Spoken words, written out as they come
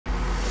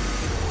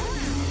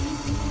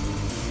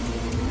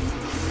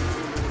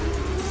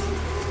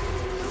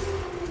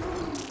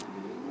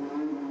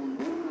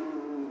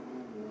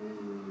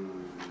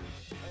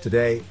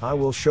Today, I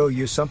will show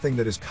you something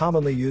that is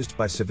commonly used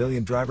by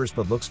civilian drivers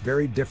but looks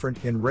very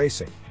different in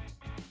racing.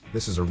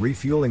 This is a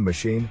refueling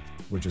machine,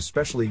 which is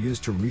specially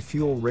used to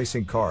refuel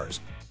racing cars.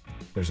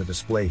 There's a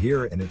display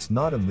here and it's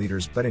not in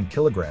liters but in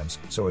kilograms,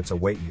 so it's a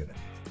weight unit.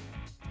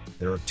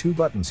 There are two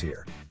buttons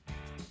here.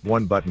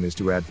 One button is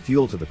to add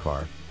fuel to the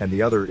car, and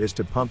the other is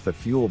to pump the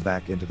fuel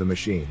back into the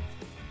machine.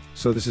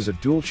 So this is a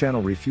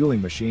dual-channel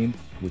refueling machine,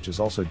 which is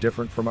also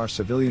different from our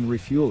civilian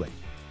refueling.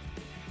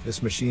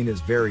 This machine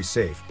is very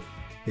safe.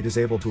 It is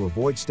able to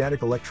avoid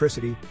static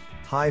electricity,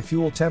 high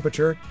fuel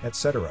temperature,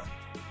 etc.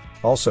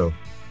 Also,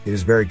 it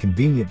is very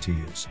convenient to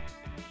use.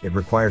 It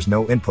requires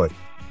no input.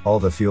 All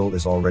the fuel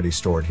is already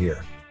stored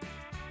here.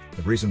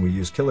 The reason we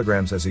use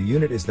kilograms as a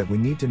unit is that we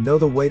need to know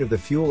the weight of the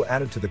fuel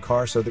added to the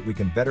car so that we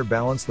can better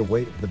balance the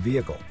weight of the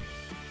vehicle.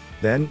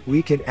 Then,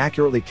 we can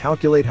accurately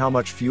calculate how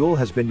much fuel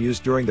has been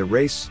used during the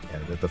race,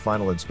 and at the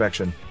final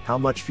inspection, how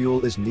much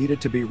fuel is needed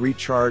to be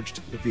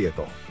recharged the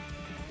vehicle.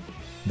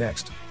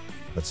 Next,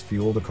 let's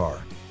fuel the car.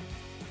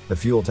 The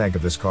fuel tank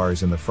of this car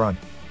is in the front.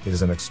 It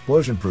is an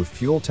explosion-proof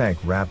fuel tank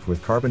wrapped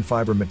with carbon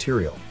fiber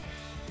material.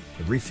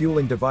 The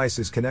refueling device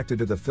is connected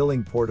to the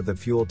filling port of the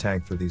fuel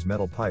tank through these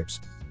metal pipes.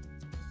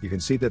 You can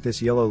see that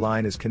this yellow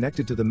line is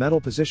connected to the metal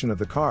position of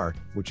the car,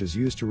 which is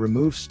used to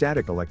remove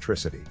static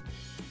electricity.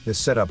 This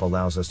setup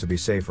allows us to be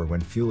safer when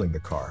fueling the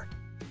car.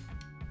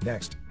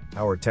 Next,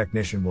 our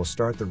technician will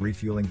start the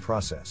refueling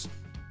process.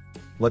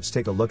 Let's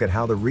take a look at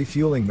how the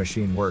refueling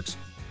machine works.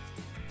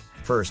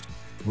 First,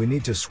 we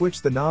need to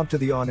switch the knob to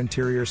the on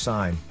interior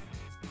sign.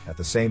 At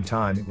the same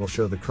time, it will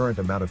show the current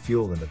amount of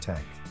fuel in the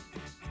tank.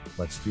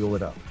 Let's fuel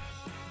it up.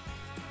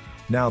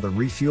 Now the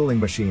refueling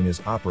machine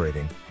is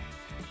operating,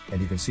 and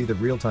you can see the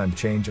real-time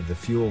change of the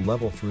fuel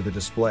level through the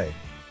display.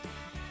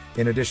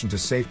 In addition to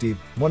safety,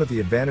 one of the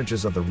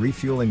advantages of the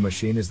refueling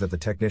machine is that the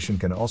technician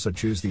can also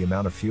choose the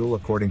amount of fuel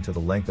according to the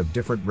length of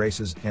different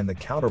races and the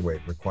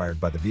counterweight required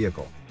by the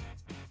vehicle.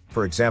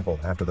 For example,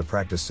 after the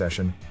practice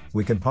session,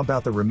 we can pump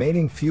out the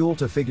remaining fuel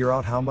to figure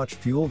out how much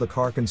fuel the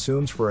car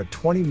consumes for a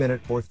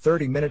 20-minute or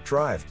 30-minute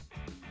drive.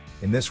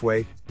 In this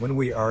way, when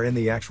we are in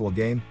the actual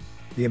game,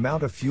 the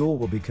amount of fuel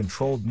will be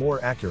controlled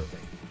more accurately.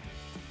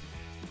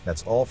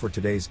 That's all for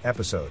today's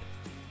episode.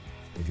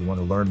 If you want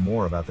to learn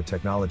more about the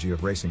technology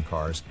of racing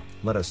cars,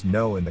 let us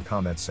know in the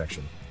comments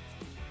section.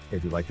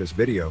 If you like this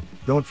video,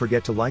 don't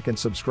forget to like and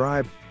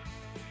subscribe.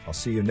 I'll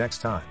see you next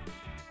time.